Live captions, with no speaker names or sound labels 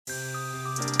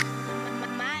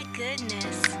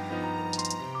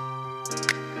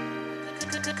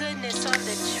goodness on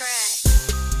the track.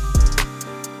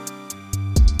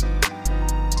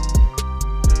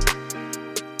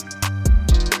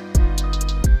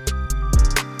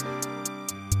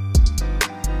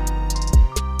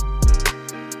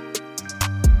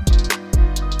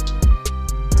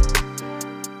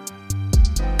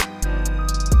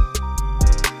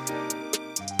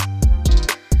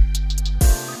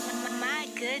 My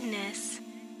goodness.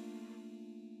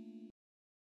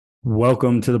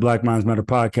 Welcome to the Black Minds Matter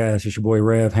podcast. It's your boy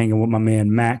Rev hanging with my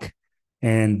man Mac,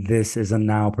 and this is a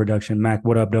Now production. Mac,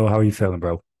 what up, though? How are you feeling,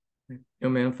 bro? Yo,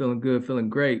 man, I'm feeling good, feeling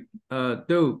great.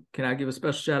 Dude, can I give a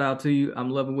special shout out to you? I'm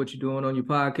loving what you're doing on your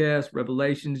podcast,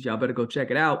 Revelations. Y'all better go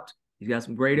check it out. He's got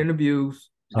some great interviews.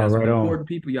 He's got some Right on. important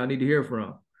people y'all need to hear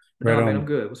from. Right man, on. I'm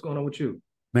good. What's going on with you?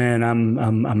 Man,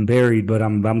 I'm buried, but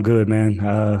I'm good,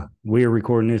 man. We are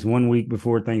recording this 1 week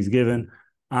before Thanksgiving.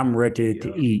 I'm ready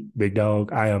to eat, big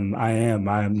dog. I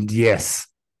am. Yes.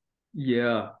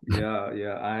 Yeah.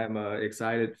 I am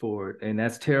excited for it. And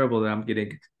that's terrible that I'm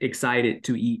getting excited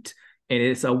to eat. And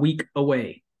it's a week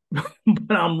away.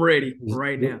 But I'm ready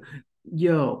right now.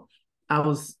 Yo, I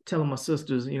was telling my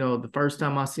sisters, the first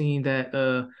time I seen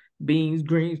that beans,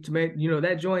 greens, tomato,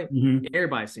 that joint,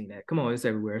 everybody's seen that. Come on, it's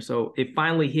everywhere. So it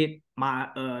finally hit my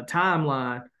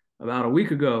timeline about a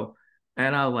week ago.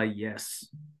 And I was like, yes.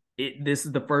 This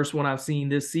is the first one I've seen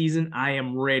this season. I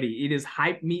am ready. It has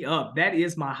hyped me up. That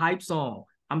is my hype song.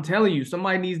 I'm telling you,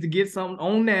 somebody needs to get something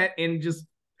on that and just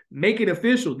make it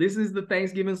official. This is the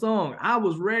Thanksgiving song. I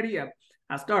was ready. I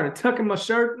started tucking my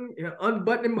shirt and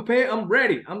unbuttoning my pants. I'm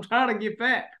ready. I'm trying to get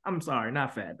fat. I'm sorry,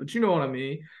 not fat, but you know what I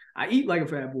mean. I eat like a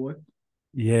fat boy.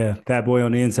 Yeah, fat boy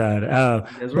on the inside.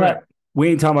 That's right. We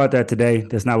ain't talking about that today.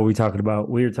 That's not what we're talking about.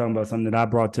 We're talking about something that I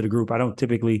brought to the group. I don't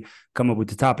typically come up with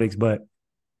the topics, but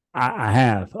I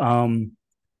have.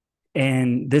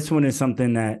 And this one is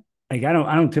something that I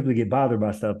don't typically get bothered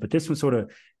by stuff, but this one sort of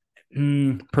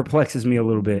perplexes me a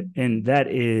little bit. And that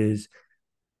is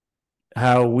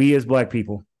how we as Black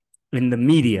people in the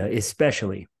media,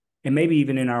 especially, and maybe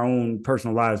even in our own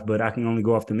personal lives, but I can only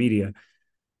go off the media,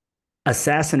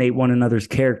 assassinate one another's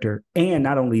character. And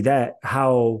not only that,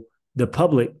 how the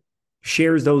public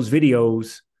shares those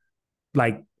videos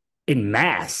like in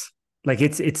mass. Like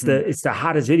it's the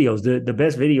hottest videos. The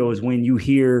best video is when you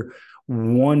hear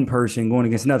one person going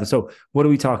against another. So what are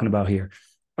we talking about here?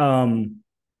 Things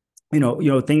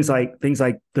like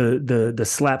the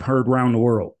slap heard around the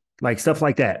world, like stuff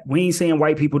like that. We ain't seeing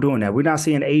white people doing that. We're not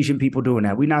seeing Asian people doing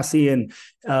that. We're not seeing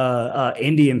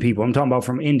Indian people. I'm talking about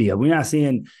from India. We're not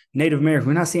seeing Native American.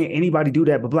 We're not seeing anybody do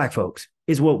that but Black folks.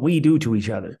 Is what we do to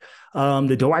each other.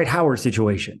 The Dwight Howard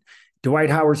situation,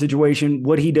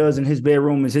 what he does in his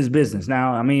bedroom is his business.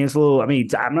 Now, I'm not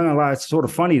gonna lie, it's sort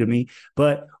of funny to me,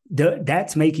 but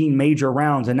that's making major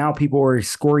rounds. And now people are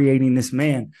excoriating this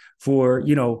man for,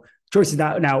 choices.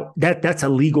 Now that's a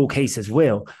legal case as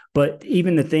well. But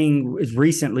even the thing is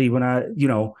recently when I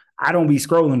don't be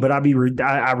scrolling, but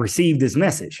I received this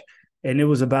message, and it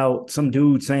was about some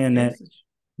dude saying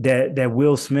that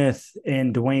Will Smith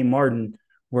and Dwayne Martin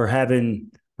were having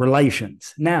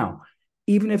relations. Now,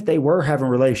 even if they were having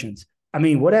relations,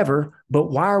 whatever, but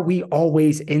why are we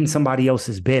always in somebody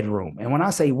else's bedroom? And when I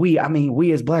say we, I mean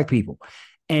we as Black people.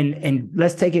 And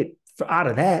let's take it out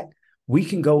of that. We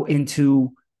can go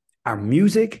into our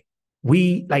music.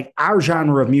 Our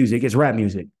genre of music is rap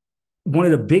music. One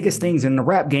of the biggest things in the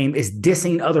rap game is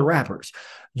dissing other rappers.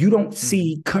 You don't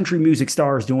see country music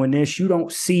stars doing this. You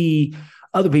don't see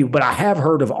other people, but I have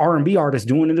heard of R&B artists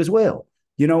doing it as well.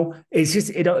 It's just,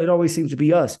 it always seems to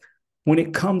be us. When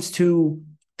it comes to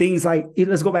things like,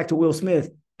 let's go back to Will Smith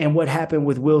and what happened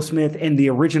with Will Smith and the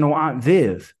original Aunt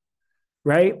Viv,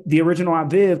 right? The original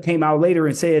Aunt Viv came out later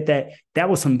and said that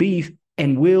was some beef,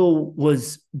 and Will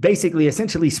was basically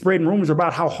essentially spreading rumors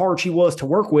about how hard she was to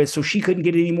work with, so she couldn't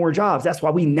get any more jobs. That's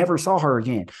why we never saw her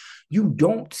again. You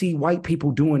don't see white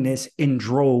people doing this in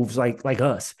droves like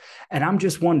us. And I'm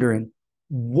just wondering,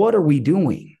 what are we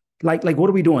doing? Like what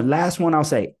are we doing? Last one I'll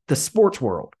say, the sports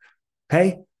world.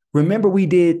 Okay. Remember we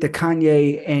did the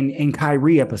Kanye and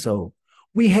Kyrie episode.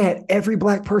 We had every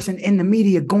Black person in the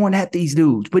media going at these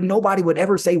dudes, but nobody would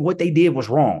ever say what they did was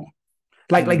wrong.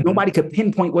 Like nobody could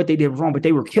pinpoint what they did was wrong, but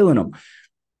they were killing them.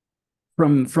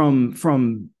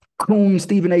 From Coon,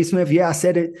 Stephen A. Smith, yeah, I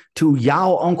said it, to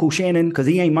y'all Uncle Shannon, because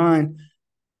he ain't mine,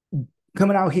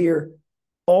 coming out here,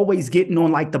 always getting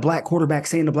on like the Black quarterback,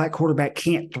 saying the Black quarterback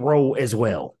can't throw as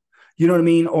well. You know what I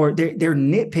mean? Or they're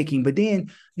nitpicking. But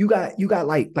then you got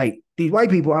like these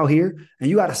white people out here, and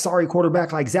you got a sorry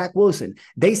quarterback like Zach Wilson.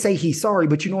 They say he's sorry,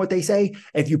 but you know what they say?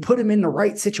 If you put him in the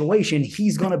right situation,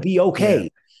 he's going to be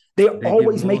okay. They're They give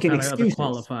always them all making kind of other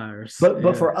excuses.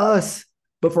 qualifiers.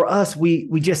 But for us,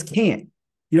 we just can't.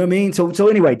 You know what I mean? So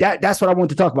anyway, that's what I wanted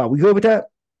to talk about. We good with that?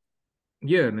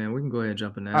 Yeah, man, we can go ahead and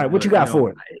jump in All that. right, what you But got for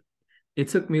it? it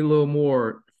took me a little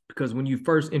more because when you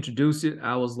first introduced it,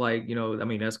 I was like, I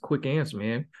mean, that's a quick answer,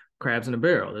 man. Crabs in a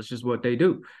barrel. That's just what they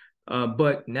do.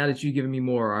 But now that you're giving me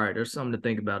more, all right, there's something to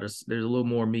think about. There's a little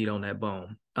more meat on that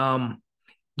bone.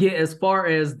 Yeah, as far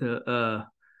as the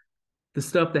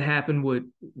stuff that happened with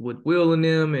Will and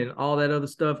them and all that other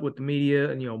stuff with the media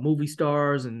and movie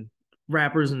stars and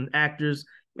rappers and actors,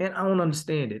 man, I don't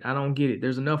understand it. I don't get it.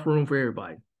 There's enough room for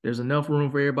everybody. There's enough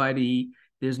room for everybody to eat.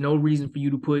 There's no reason for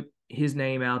you to put his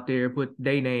name out there, put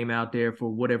their name out there for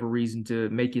whatever reason to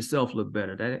make yourself look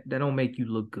better. That don't make you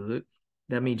look good.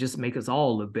 That means just make us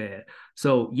all look bad.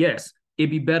 So yes,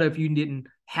 it'd be better if you didn't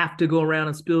have to go around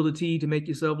and spill the tea to make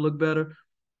yourself look better.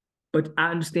 But I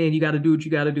understand you got to do what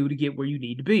you got to do to get where you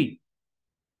need to be.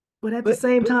 But at the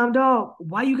same time, dog,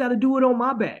 why you got to do it on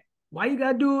my back? Why you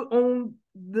got to do it on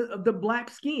the black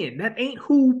skin? That ain't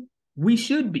who we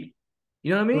should be.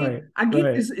 You know what I mean? Right, I get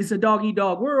right. it's a dog eat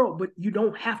dog world, but you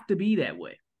don't have to be that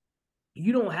way.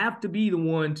 You don't have to be the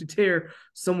one to tear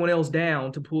someone else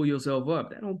down to pull yourself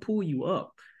up. That don't pull you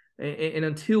up. And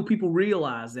until people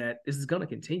realize that this is going to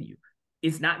continue,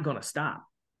 it's not going to stop.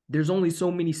 There's only so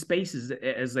many spaces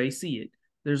as they see it.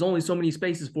 There's only so many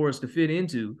spaces for us to fit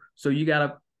into. So you got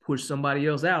to push somebody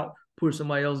else out, push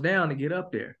somebody else down to get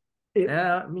up there.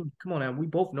 I mean, come on now. We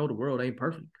both know the world ain't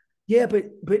perfect. Yeah, but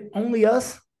only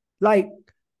us. And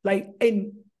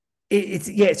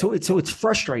so it's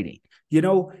frustrating,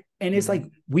 and it's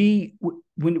like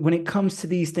when it comes to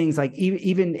these things, like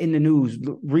even in the news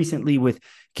recently with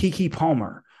Keke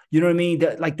Palmer, you know what I mean?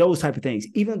 Like those type of things,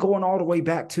 even going all the way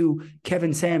back to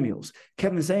Kevin Samuels.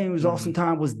 Kevin Samuels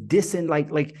oftentimes was dissing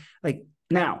like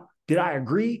now, did I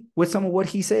agree with some of what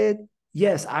he said?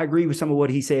 Yes, I agree with some of what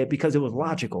he said because it was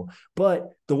logical, but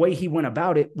the way he went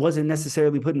about it wasn't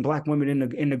necessarily putting black women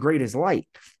in the greatest light.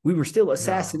 We were still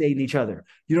assassinating each other.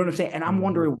 You know what I'm saying? And I'm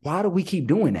wondering, why do we keep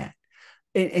doing that?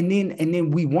 And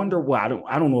then we wonder why. I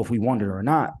don't know if we wonder or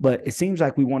not, but it seems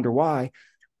like we wonder why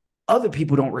other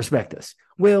people don't respect us.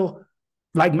 Well,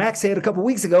 like Max said a couple of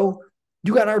weeks ago,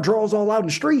 you got our Drawls all out in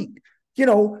the street,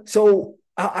 so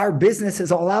our business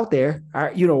is all out there.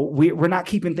 We're not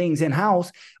keeping things in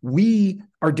house. We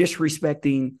are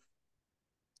disrespecting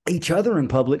each other in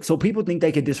public. So people think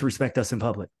they can disrespect us in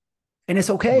public, and it's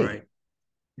okay. Right.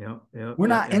 Yeah. We're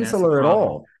not insular at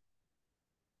all.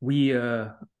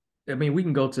 I mean, we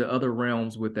can go to other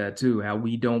realms with that too, how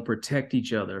we don't protect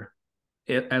each other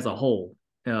as a whole.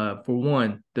 For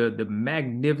one, the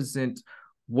magnificent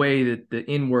way that the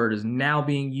N-word is now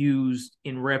being used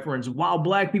in reference while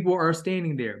black people are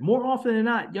standing there. More often than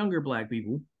not, younger black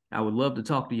people. I would love to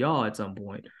talk to y'all at some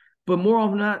point. But more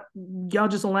often than not, y'all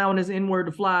just allowing this N-word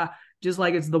to fly just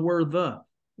like it's the word the.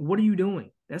 What are you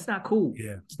doing? That's not cool.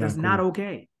 Yeah, that's not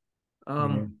okay.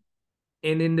 And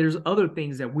then there's other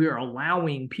things that we're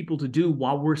allowing people to do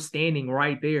while we're standing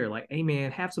right there. Like, hey,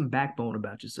 man, have some backbone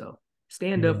about yourself.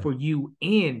 Stand up for you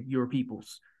and your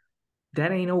peoples.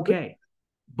 That ain't okay.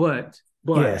 But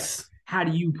yes. How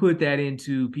do you put that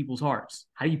into people's hearts?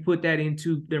 How do you put that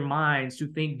into their minds to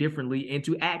think differently and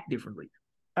to act differently?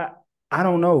 I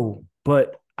don't know,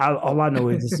 but all I know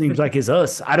is it seems like it's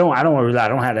us. I don't have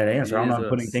that answer. I'm not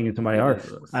putting anything in somebody's heart.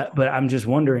 But I'm just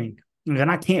wondering,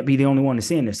 and I can't be the only one to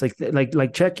seeing this.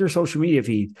 Like check your social media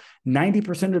feeds.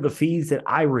 90% of the feeds that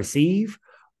I receive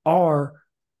are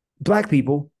black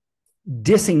people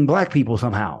dissing black people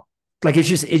somehow. Like it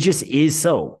just is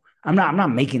so. I'm not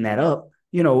making that up.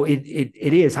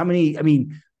 It is. How many? I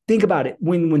mean, think about it.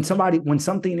 When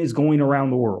something is going around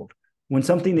the world, when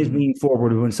something is being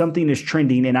forwarded, when something is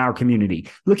trending in our community,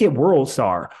 look at World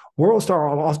Star. World Star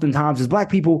oftentimes is black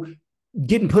people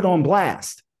getting put on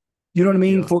blast. You know what I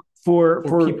mean? Yeah. For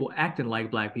people acting like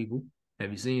black people.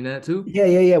 Have you seen that too?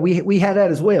 Yeah. We had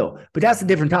that as well, but that's a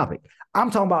different topic.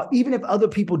 I'm talking about even if other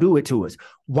people do it to us,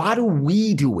 why do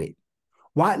we do it?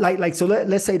 Why so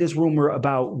let's say this rumor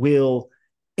about Will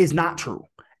is not true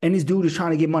and this dude is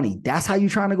trying to get money. That's how you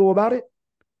trying to go about it?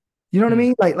 You know what I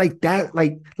mean? Like that,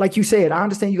 like you said, I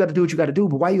understand you got to do what you got to do,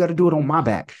 but why you got to do it on my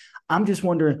back? I'm just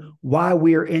wondering why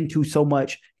we're into so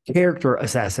much character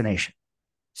assassination.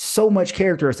 So much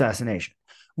character assassination.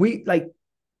 We like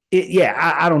it,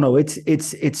 yeah, I don't know.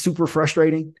 It's super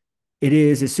frustrating. It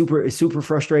is. It's super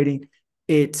frustrating.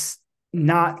 It's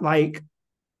not like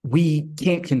we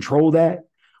can't control that,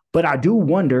 but I do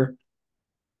wonder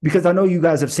because I know you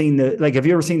guys have seen have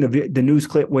you ever seen the news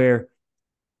clip where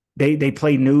they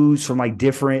play news from like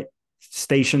different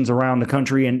stations around the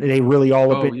country, and they really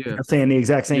all up saying the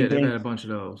exact same thing. They've had a bunch of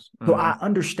those. So I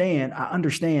understand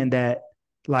that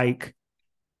like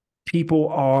people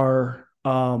are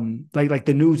like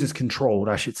the news is controlled,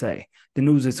 I should say. The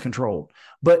news is controlled.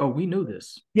 But we knew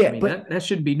this. Yeah, I mean, but that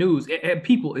shouldn't be news. And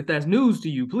people, if that's news to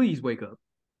you, please wake up.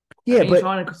 Yeah, I ain't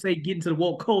trying to say get into the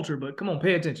woke culture, but come on,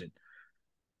 pay attention.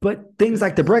 But things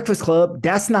like the Breakfast Club,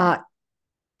 that's not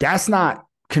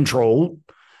controlled.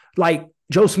 Like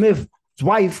Joe Smith's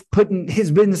wife putting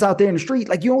his business out there in the street.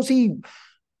 Like you don't see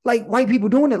like white people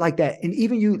doing it like that. And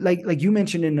even you like you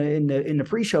mentioned in the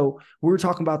pre-show, we were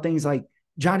talking about things like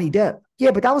Johnny Depp.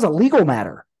 Yeah, but that was a legal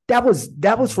matter. That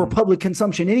was for public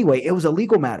consumption anyway. It was a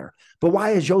legal matter. But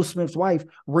why is Joe Smith's wife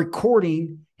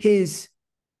recording his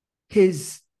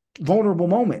vulnerable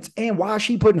moments? And why is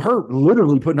she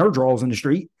literally putting her drawls in the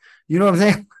street? You know what I'm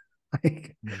saying?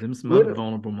 Like, them some other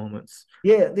vulnerable moments.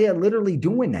 Yeah, they're literally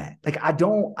doing that. Like I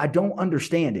don't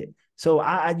understand it. So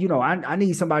I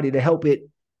need somebody to help it,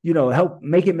 help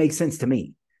make it make sense to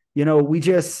me. We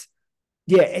just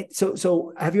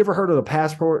So have you ever heard of the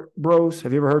Passport Bros?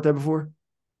 Have you ever heard that before?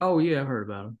 Oh yeah, I've heard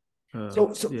about them.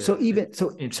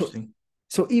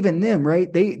 So even them,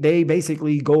 right? They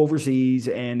basically go overseas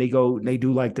and they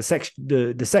do like the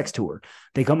sex tour.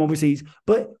 They come overseas,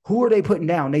 but who are they putting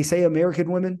down? They say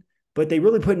American women, but they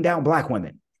really putting down black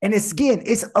women. And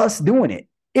it's us doing it.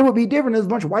 It would be different. There's a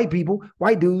bunch of white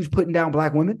dudes putting down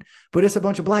black women, but it's a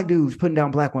bunch of black dudes putting down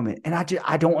black women. And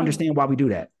I don't understand why we do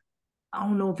that. I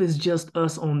don't know if it's just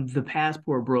us on the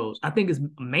Passport Bros. I think it's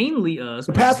mainly us.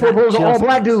 The Passport Bros are all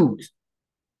black dudes.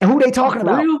 And who they talking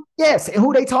about? Real? Yes, and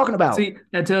who they talking about? See,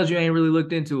 that tells you I ain't really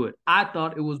looked into it. I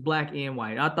thought it was black and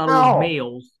white. I thought it was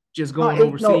males just going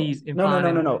overseas and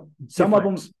finding. No. Some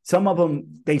of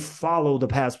them, they follow the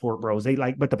Passport Bros.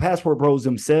 But the Passport Bros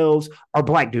themselves are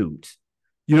black dudes.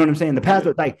 You know what I'm saying? The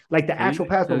passport, like the actual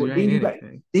passport.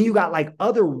 Then you got like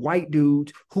other white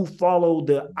dudes who follow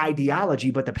the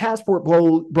ideology, but the Passport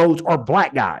Bros are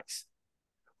black guys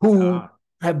who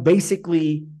have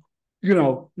basically,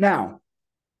 now.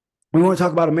 We want to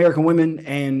talk about American women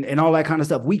and all that kind of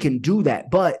stuff. We can do that.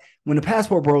 But when the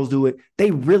Passport Bros do it,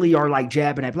 they really are like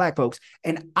jabbing at black folks.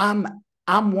 And I'm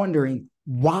wondering,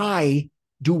 why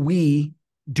do we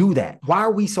do that? Why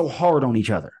are we so hard on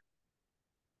each other?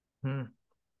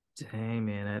 Dang,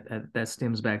 man, that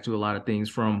stems back to a lot of things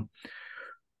from,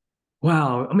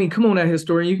 wow. I mean, come on, that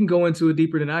historian, you can go into it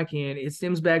deeper than I can. It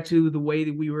stems back to the way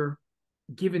that we were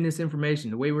given this information,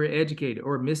 the way we were educated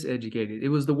or miseducated. It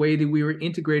was the way that we were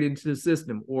integrated into the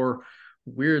system or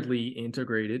weirdly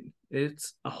integrated.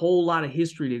 It's a whole lot of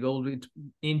history that goes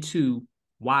into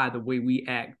why the way we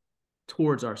act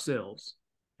towards ourselves.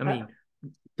 I mean,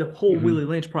 the whole Willie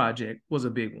Lynch project was a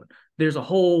big one. There's a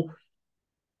whole,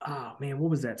 what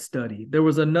was that study? There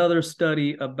was another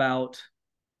study about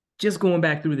just going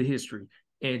back through the history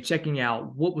and checking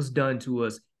out what was done to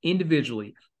us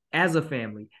individually, as a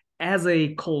family, as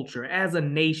a culture, as a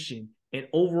nation, and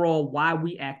overall why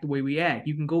we act the way we act.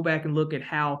 You can go back and look at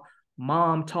how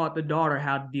mom taught the daughter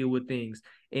how to deal with things.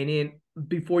 And then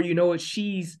before you know it,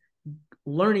 she's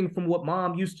learning from what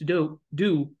mom used to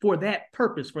do for that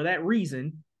purpose, for that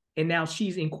reason. And now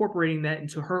she's incorporating that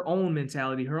into her own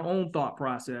mentality, her own thought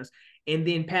process, and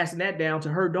then passing that down to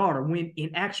her daughter, when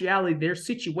in actuality, their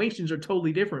situations are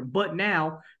totally different. But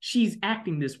now she's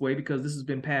acting this way because this has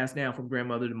been passed down from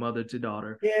grandmother to mother to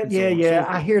daughter. Yeah.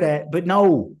 I hear that. But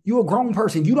no, you're a grown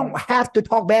person. You don't have to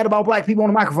talk bad about black people on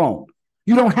the microphone.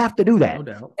 You don't have to do that. No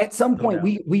doubt. At some point,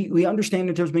 we understand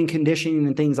that there's been conditioning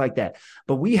and things like that.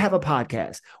 But we have a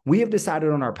podcast. We have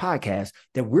decided on our podcast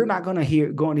that we're not going to hear.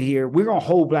 We're going to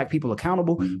hold black people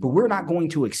accountable, but we're not going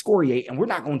to excoriate, and we're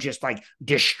not going to just like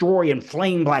destroy and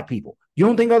flame black people. You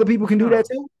don't think other people can do that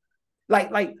too? Like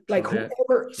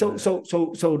whoever. So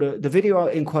the video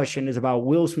in question is about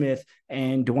Will Smith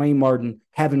and Dwayne Martin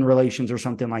having relations or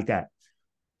something like that.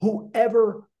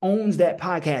 Whoever owns that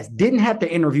podcast didn't have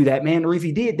to interview that man, or if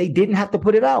he did, they didn't have to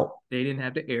put it out. They didn't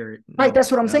have to air it. Right,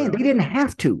 that's what I'm saying. They didn't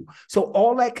have to. So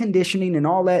all that conditioning and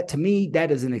all that, to me,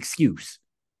 that is an excuse.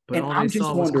 But and I'm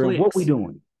just wondering what we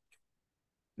doing.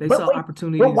 They saw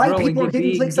opportunities. But white people are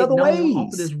getting clicks other ways. Off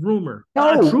of this rumor.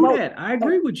 No, that. I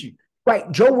agree with you.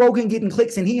 Right, Joe Rogan getting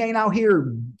clicks, and he ain't out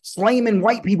here slamming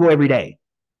white people every day.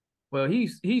 Well,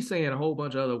 he's saying a whole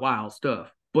bunch of other wild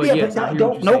stuff. But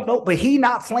but he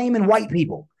not flaming white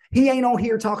people. He ain't on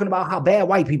here talking about how bad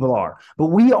white people are. But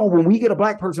when we get a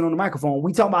black person on the microphone,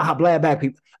 we talk about how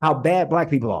bad black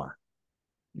people are.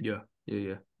 Yeah.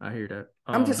 I hear that.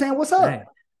 I'm just saying, what's up? Man.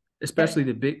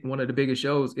 especially one of the biggest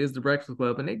shows is the Breakfast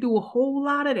Club, and they do a whole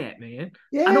lot of that, man.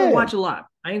 Yeah. I don't watch a lot.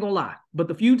 I ain't gonna lie, but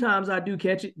the few times I do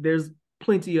catch it, there's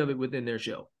plenty of it within their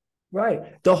show.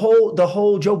 Right. The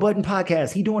whole Joe Budden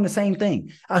podcast, he doing the same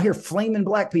thing out here, flaming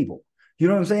black people. You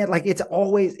know what I'm saying? Like it's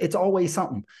always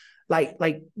something.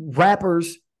 Like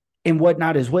rappers and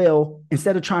whatnot as well.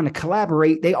 Instead of trying to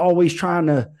collaborate, they always trying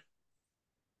to.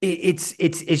 It's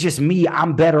just me.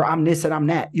 I'm better. I'm this and I'm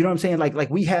that. You know what I'm saying? Like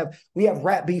we have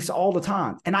rap beefs all the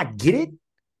time, and I get it,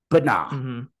 but nah.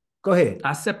 Mm-hmm. Go ahead.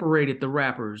 I separated the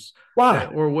rappers. Why?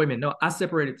 Or women. No, I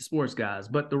separated the sports guys.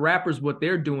 But the rappers, what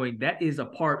they're doing, that is a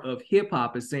part of hip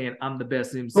hop, is saying I'm the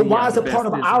best MC. But why is it part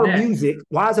of our music?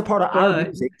 Why is it part of our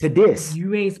music to diss?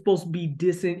 You ain't supposed to be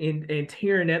dissing and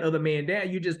tearing that other man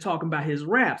down. You're just talking about his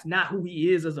raps, not who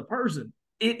he is as a person.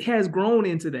 It has grown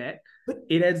into that.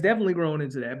 It has definitely grown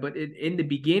into that. But in the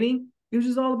beginning, it was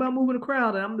just all about moving the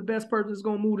crowd. And I'm the best person that's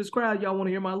going to move this crowd. Y'all want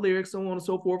to hear my lyrics, so on and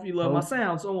so forth. You love my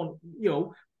sound, so on,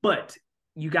 But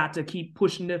you got to keep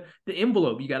pushing the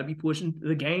envelope. You got to be pushing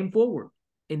the game forward.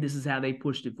 And this is how they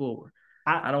pushed it forward.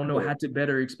 I don't know how to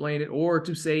better explain it or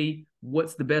to say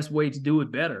what's the best way to do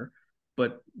it better.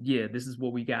 But yeah, this is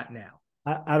what we got now.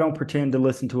 I don't pretend to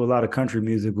listen to a lot of country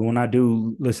music, but when I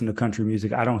do listen to country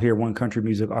music, I don't hear one country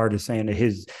music artist saying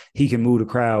that he can move the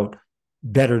crowd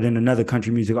better than another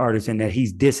country music artist and that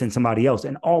he's dissing somebody else.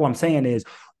 And all I'm saying is,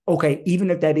 okay,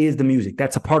 even if that is the music,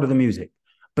 that's a part of the music,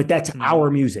 but that's our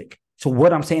music. So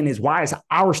what I'm saying is, why is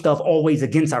our stuff always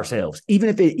against ourselves? Even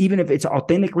if it's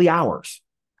authentically ours.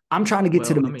 I'm trying to get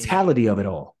to the mentality of it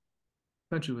all.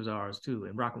 Country was ours too,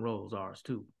 and rock and roll was ours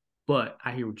too. But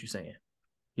I hear what you're saying.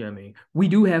 You know what I mean? We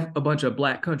do have a bunch of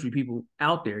black country people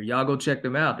out there. Y'all go check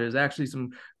them out. There's actually some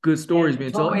good stories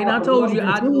being told. And I told you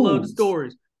I love the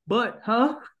stories. But,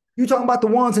 You talking about the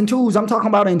ones and twos. I'm talking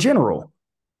about in general.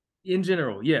 In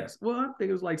general, yes. Well, I think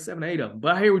it was like 7 or 8 of them.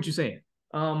 But I hear what you're saying.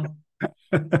 Not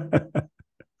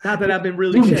that I've been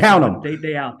really you can count them.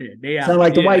 They out there. They out. Sound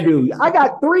like the white dude. I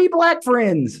got 3 black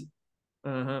friends.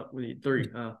 We need 3.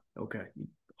 Okay.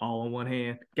 All on one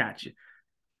hand. Gotcha.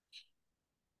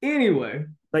 Anyway,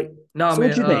 no, so man.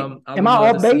 What you think? Am I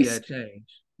off base?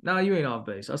 No, you ain't off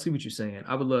base. I see what you're saying.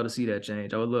 I would love to see that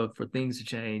change. I would love for things to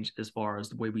change as far as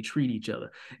the way we treat each other.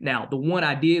 Now, the one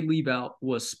I did leave out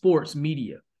was sports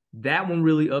media. That one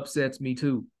really upsets me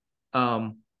too.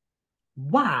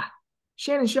 Why?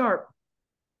 Shannon Sharp.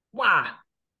 Why?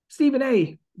 Stephen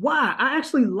A. Why? I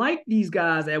actually liked these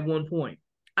guys at one point.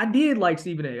 I did like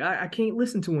Stephen A. I can't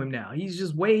listen to him now. He's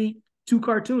just way too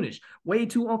cartoonish, way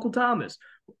too Uncle Thomas,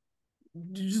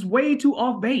 just way too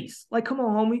off base. Like, come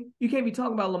on, homie. You can't be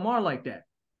talking about Lamar like that.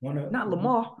 Not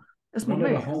Lamar. That's my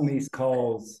man. One of the homies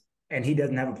calls, and he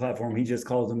doesn't have a platform. He just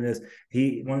calls him this.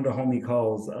 One of the homie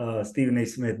calls Stephen A.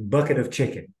 Smith bucket of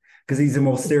chicken because he's the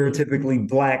most stereotypically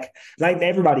black. Like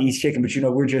everybody eats chicken, but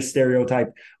we're just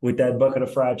stereotyped with that bucket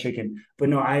of fried chicken. But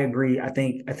no, I agree. I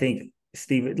think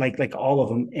Stephen, like all of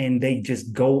them, and they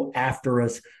just go after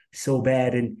us so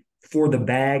bad and for the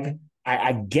bag.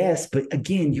 I guess, but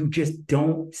again, you just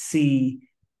don't see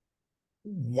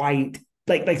white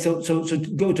so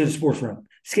go to the sports room.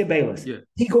 Skip Bayless. Yeah.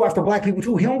 He go after black people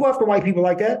too. He don't go after white people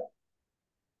like that.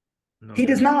 No, he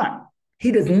does not.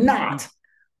 He does not.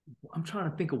 I'm trying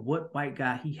to think of what white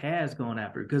guy he has gone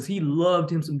after because he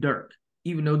loved him some Dirk,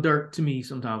 even though Dirk to me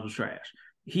sometimes was trash.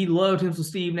 He loved him some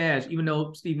Steve Nash, even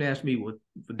though Steve Nash to me was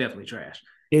definitely trash.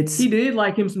 He did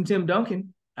like him some Tim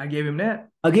Duncan. I gave him that.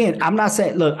 Again, I'm not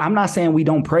saying we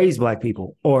don't praise black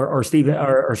people or Steven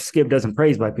or Skip doesn't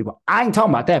praise black people. I ain't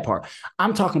talking about that part.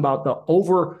 I'm talking about the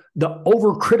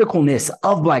overcriticalness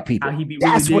of black people.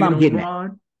 That's what I'm getting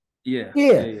at. Yeah.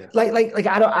 Like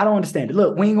I don't understand it.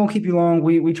 Look, we ain't gonna keep you long.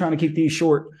 We trying to keep these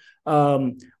short. We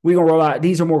gonna roll out.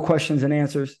 These are more questions and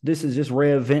answers. This is just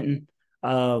Rev venting.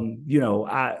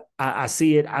 I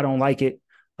see it. I don't like it.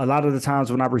 A lot of the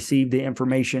times when I receive the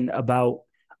information about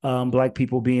black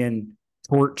people being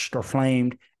torched or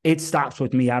flamed, it stops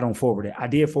with me. I don't forward it. I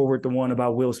did forward the one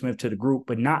about Will Smith to the group,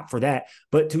 but not for that,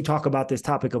 but to talk about this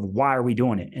topic of why are we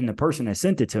doing it? And the person that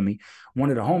sent it to me, one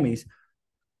of the homies,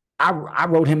 I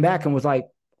wrote him back and was like,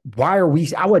 why are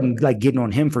we, I wasn't like getting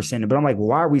on him for sending, but I'm like, well,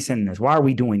 why are we sending this? Why are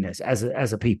we doing this as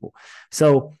a people?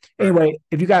 So anyway,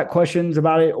 if you got questions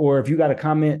about it, or if you got a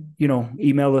comment,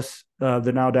 email us,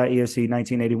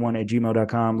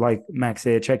 thenow.esc1981@gmail.com. Like Max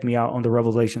said, check me out on the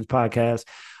Revelations podcast.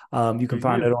 You can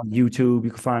find it on YouTube. You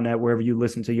can find that wherever you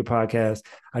listen to your podcast.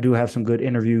 I do have some good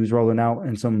interviews rolling out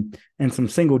and some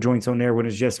single joints on there when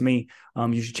it's just me.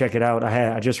 You should check it out.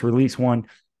 I just released one.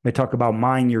 They talk about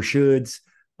mind your shoulds.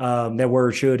 That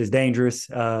word should is dangerous.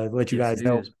 Let you guys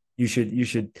know. you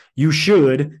should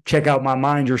check out my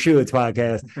Mind Your Shoulds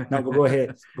podcast. No, but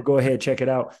go ahead, check it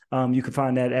out. You can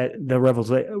find that at the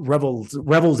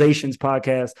Revelsations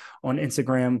podcast on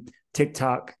Instagram,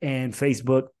 TikTok, and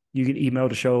Facebook. You can email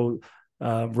the show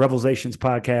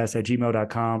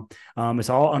revelsationspodcast@gmail.com. It's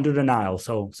all under the Nile.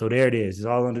 So there it is. It's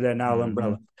all under that Nile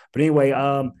umbrella. But anyway,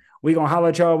 we're gonna holler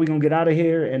at y'all. We're gonna get out of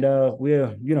here, and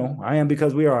we're, I am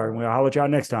because we are. We'll holler at y'all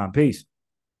next time. Peace.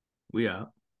 We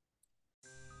out.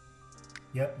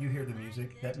 Yep, you hear the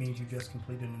music. That means you just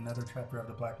completed another chapter of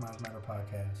the Black Minds Matter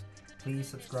podcast. Please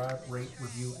subscribe, rate,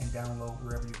 review, and download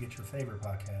wherever you get your favorite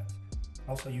podcasts.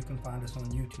 Also, you can find us on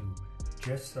YouTube.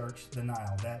 Just search The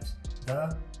Nile. That's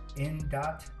the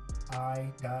N.I.L.E.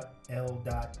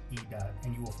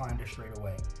 and you will find us straight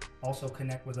away. Also,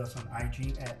 connect with us on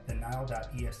IG at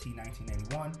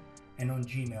thenile.est1981 and on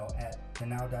Gmail at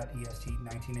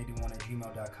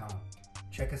thenile.est1981@gmail.com.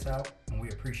 Check us out, and we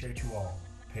appreciate you all.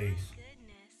 Peace.